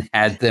and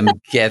had them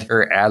get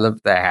her out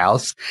of the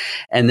house.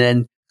 And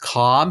then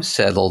calm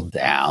settled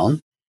down,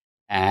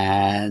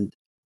 and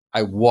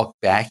I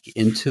walked back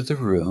into the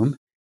room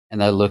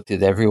and I looked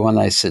at everyone.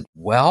 I said,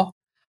 well,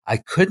 I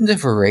couldn't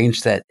have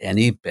arranged that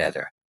any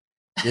better.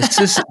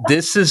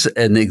 This is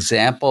an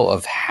example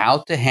of how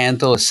to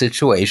handle a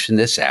situation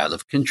that's out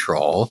of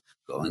control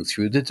going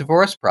through the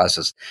divorce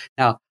process.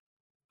 Now,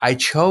 I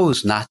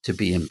chose not to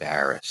be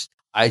embarrassed.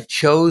 I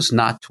chose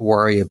not to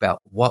worry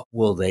about what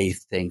will they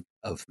think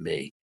of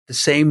me. The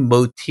same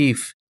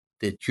motif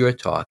that you're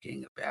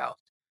talking about,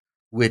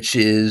 which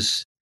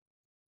is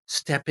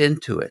step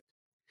into it,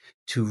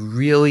 to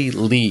really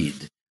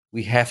lead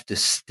we have to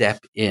step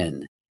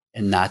in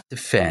and not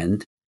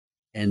defend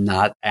and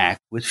not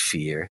act with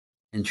fear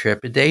and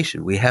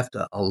trepidation. We have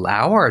to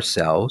allow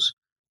ourselves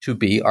to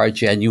be our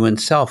genuine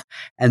self.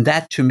 And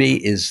that to me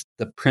is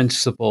the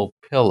principal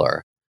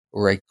pillar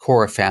or a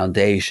core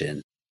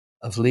foundation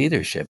of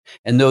leadership.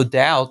 And no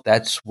doubt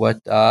that's what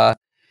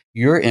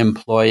you're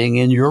employing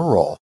in your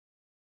role.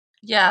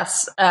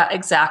 Yes,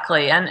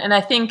 exactly. And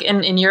I think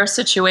in your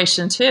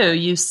situation too,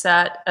 you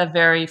set a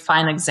very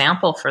fine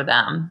example for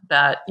them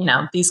that,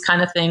 these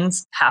kind of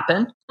things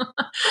happen,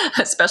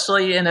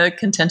 especially in a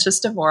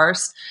contentious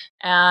divorce.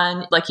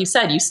 And like you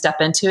said, you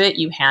step into it,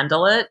 you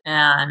handle it,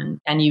 and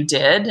you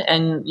did,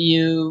 and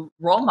you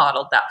role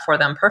modeled that for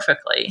them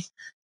perfectly.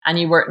 And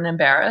you weren't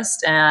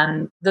embarrassed.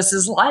 And this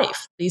is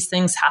life. These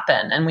things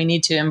happen, and we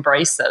need to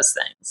embrace those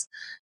things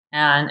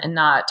and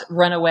not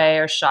run away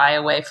or shy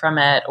away from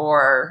it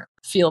or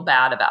feel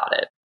bad about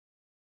it.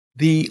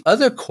 The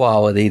other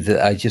quality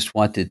that I just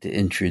wanted to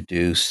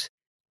introduce,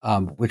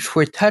 which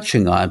we're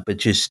touching on, but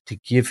just to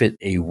give it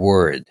a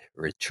word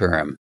or a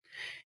term,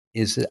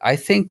 is that I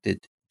think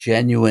that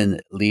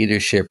genuine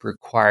leadership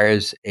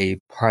requires a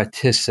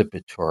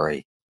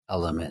participatory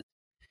element.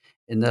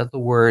 In other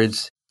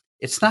words,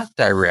 it's not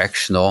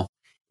directional.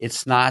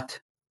 It's not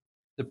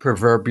the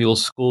proverbial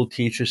school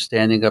teacher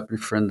standing up in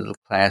front of the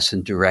class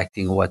and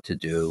directing what to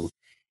do.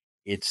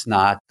 It's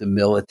not the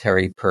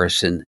military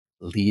person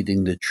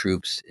leading the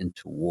troops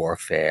into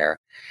warfare.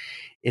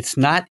 It's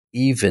not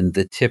even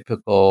the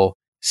typical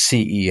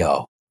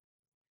CEO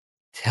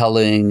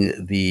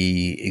telling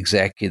the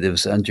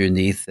executives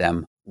underneath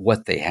them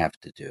what they have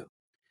to do.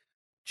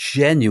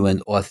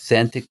 Genuine,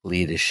 authentic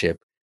leadership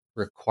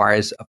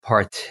requires a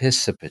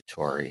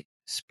participatory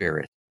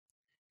spirit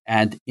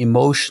and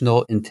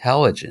emotional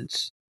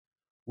intelligence,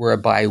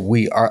 whereby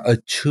we are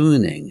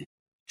attuning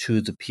to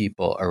the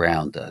people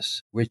around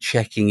us. We're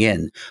checking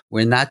in.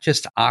 We're not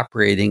just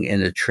operating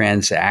in a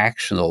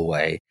transactional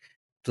way,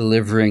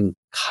 delivering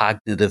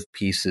cognitive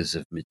pieces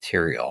of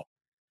material,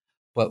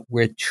 but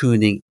we're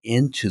tuning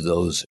into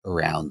those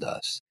around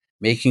us,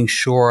 making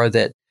sure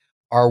that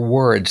our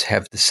words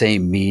have the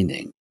same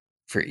meaning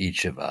for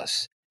each of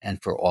us and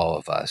for all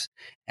of us,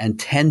 and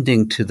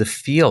tending to the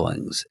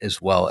feelings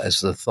as well as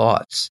the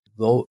thoughts.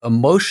 Though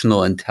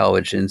emotional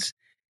intelligence,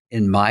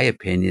 in my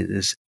opinion,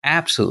 is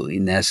absolutely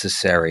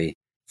necessary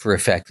for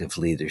effective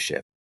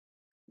leadership.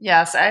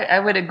 Yes, I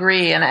would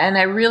agree. And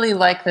I really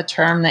like the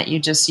term that you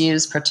just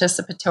used,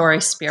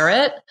 participatory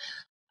spirit.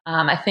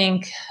 I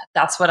think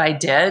that's what I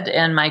did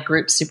in my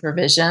group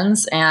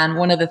supervisions. And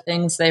one of the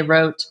things they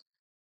wrote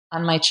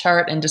on my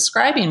chart in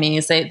describing me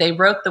is they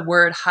wrote the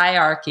word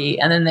hierarchy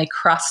and then they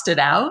crossed it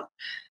out.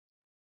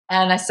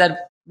 And I said,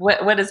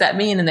 what does that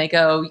mean? And they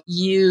go,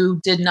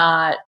 you did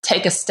not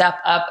take a step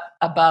up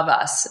above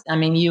us. I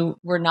mean, you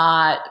were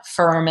not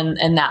firm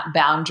in that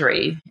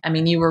boundary. I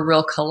mean, you were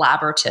real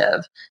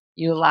collaborative.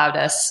 You allowed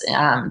us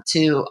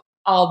to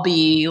all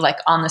be like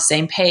on the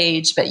same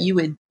page, but you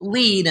would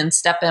lead and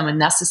step in when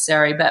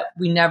necessary, but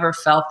we never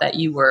felt that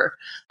you were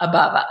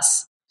above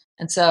us.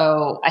 And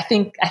so I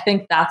think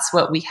that's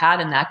what we had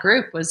in that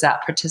group, was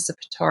that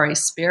participatory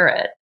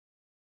spirit.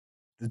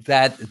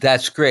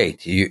 That's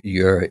great.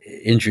 You're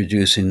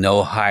introducing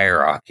no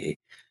hierarchy,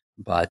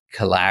 but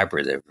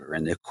collaborative or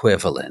an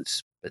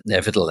equivalence, but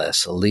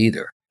nevertheless a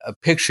leader. A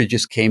picture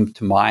just came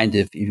to mind.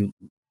 If you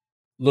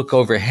look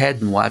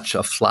overhead and watch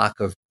a flock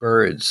of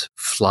birds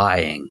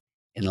flying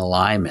in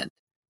alignment,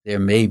 there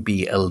may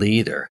be a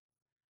leader,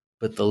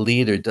 but the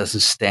leader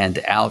doesn't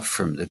stand out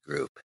from the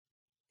group.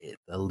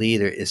 The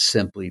leader is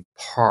simply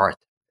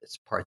it's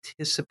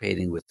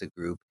participating with the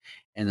group,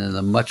 and in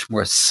a much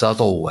more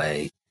subtle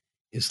way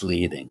is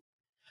leading.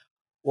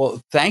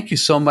 Well, thank you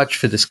so much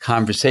for this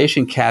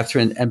conversation,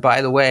 Catherine. And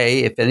by the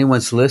way, if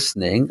anyone's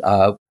listening,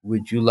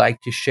 would you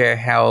like to share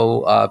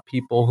how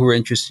people who are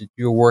interested in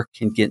your work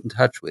can get in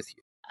touch with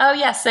you? Oh,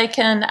 yes. They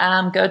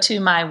can go to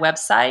my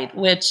website,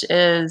 which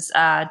is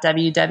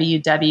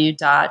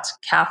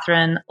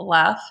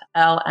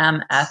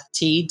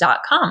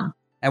www.catherinelmft.com.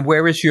 And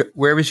where is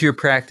your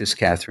practice,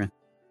 Catherine?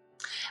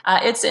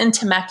 It's in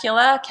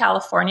Temecula,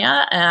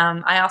 California.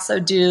 I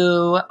also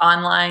do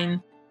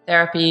online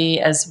therapy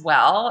as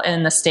well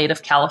in the state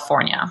of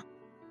California.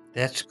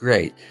 That's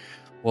great.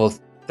 Well,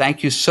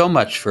 thank you so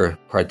much for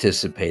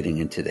participating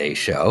in today's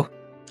show.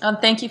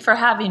 Thank you for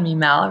having me,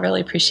 Mel. I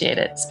really appreciate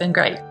it. It's been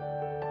great.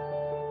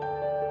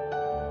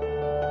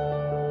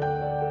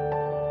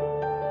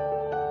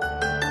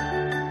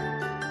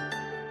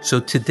 So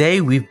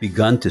today we've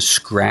begun to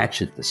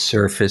scratch at the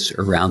surface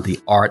around the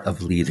art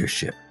of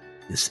leadership,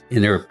 this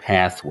inner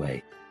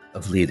pathway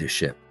of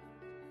leadership.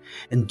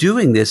 And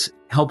doing this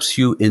helps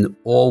you in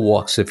all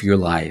walks of your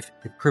life.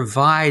 It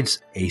provides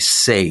a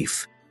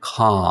safe,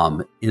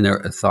 calm inner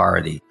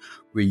authority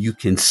where you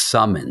can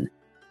summon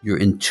your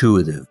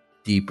intuitive,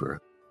 deeper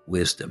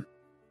wisdom.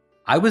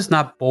 I was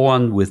not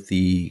born with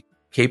the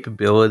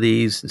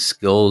capabilities and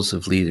skills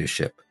of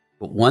leadership,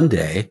 but one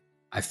day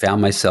I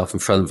found myself in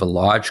front of a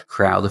large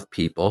crowd of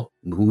people,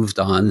 moved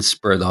on,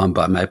 spurred on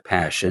by my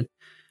passion.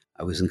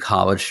 I was in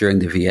college during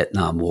the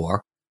Vietnam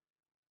War,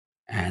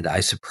 and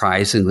I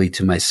surprisingly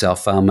to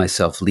myself found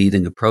myself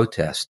leading a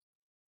protest.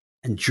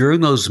 And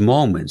during those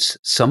moments,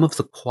 some of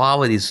the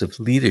qualities of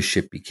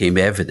leadership became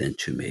evident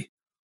to me.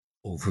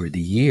 Over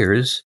the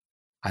years,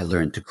 I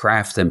learned to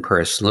craft them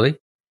personally.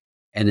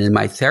 And in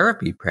my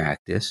therapy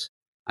practice,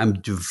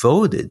 I'm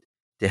devoted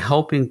to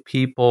helping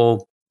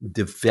people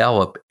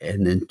develop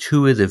an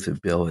intuitive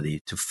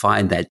ability to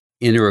find that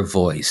inner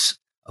voice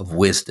of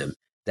wisdom,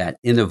 that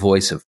inner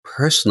voice of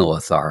personal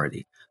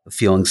authority, of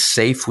feeling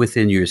safe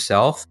within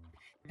yourself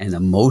and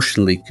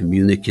emotionally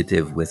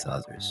communicative with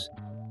others.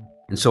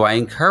 And so I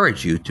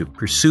encourage you to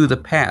pursue the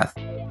path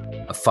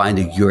of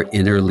finding your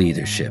inner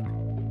leadership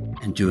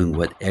and doing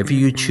whatever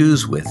you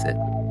choose with it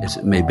as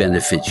it may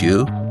benefit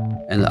you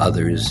and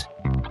others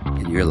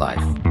in your life.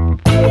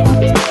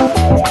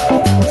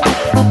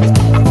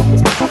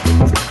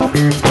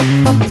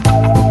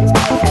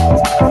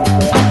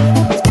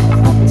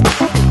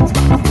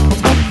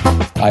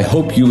 I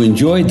hope you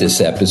enjoyed this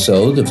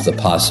episode of the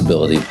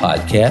Possibility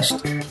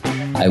Podcast.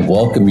 I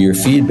welcome your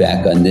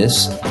feedback on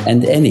this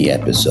and any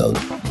episode.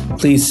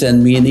 Please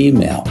send me an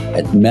email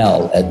at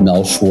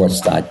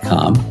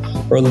mel@melschwartz.com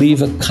or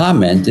leave a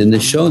comment in the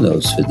show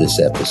notes for this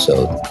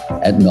episode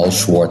at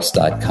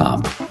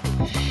melschwartz.com.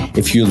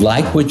 If you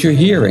like what you're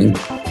hearing,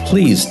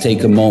 please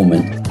take a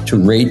moment to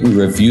rate and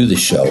review the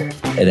show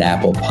at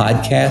Apple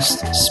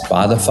Podcasts,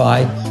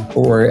 Spotify,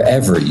 or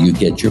wherever you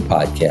get your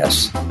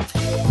podcasts.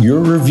 Your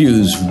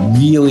reviews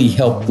really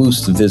help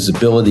boost the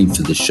visibility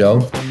for the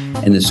show,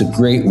 and it's a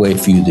great way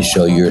for you to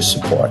show your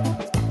support.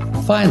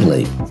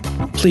 Finally,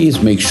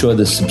 please make sure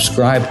to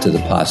subscribe to the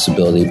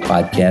Possibility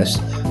Podcast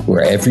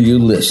wherever you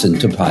listen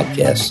to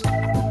podcasts,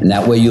 and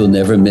that way you'll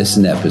never miss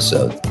an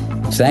episode.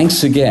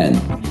 Thanks again,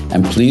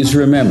 and please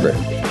remember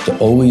to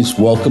always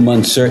welcome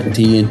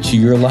uncertainty into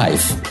your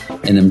life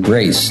and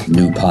embrace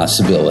new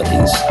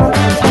possibilities.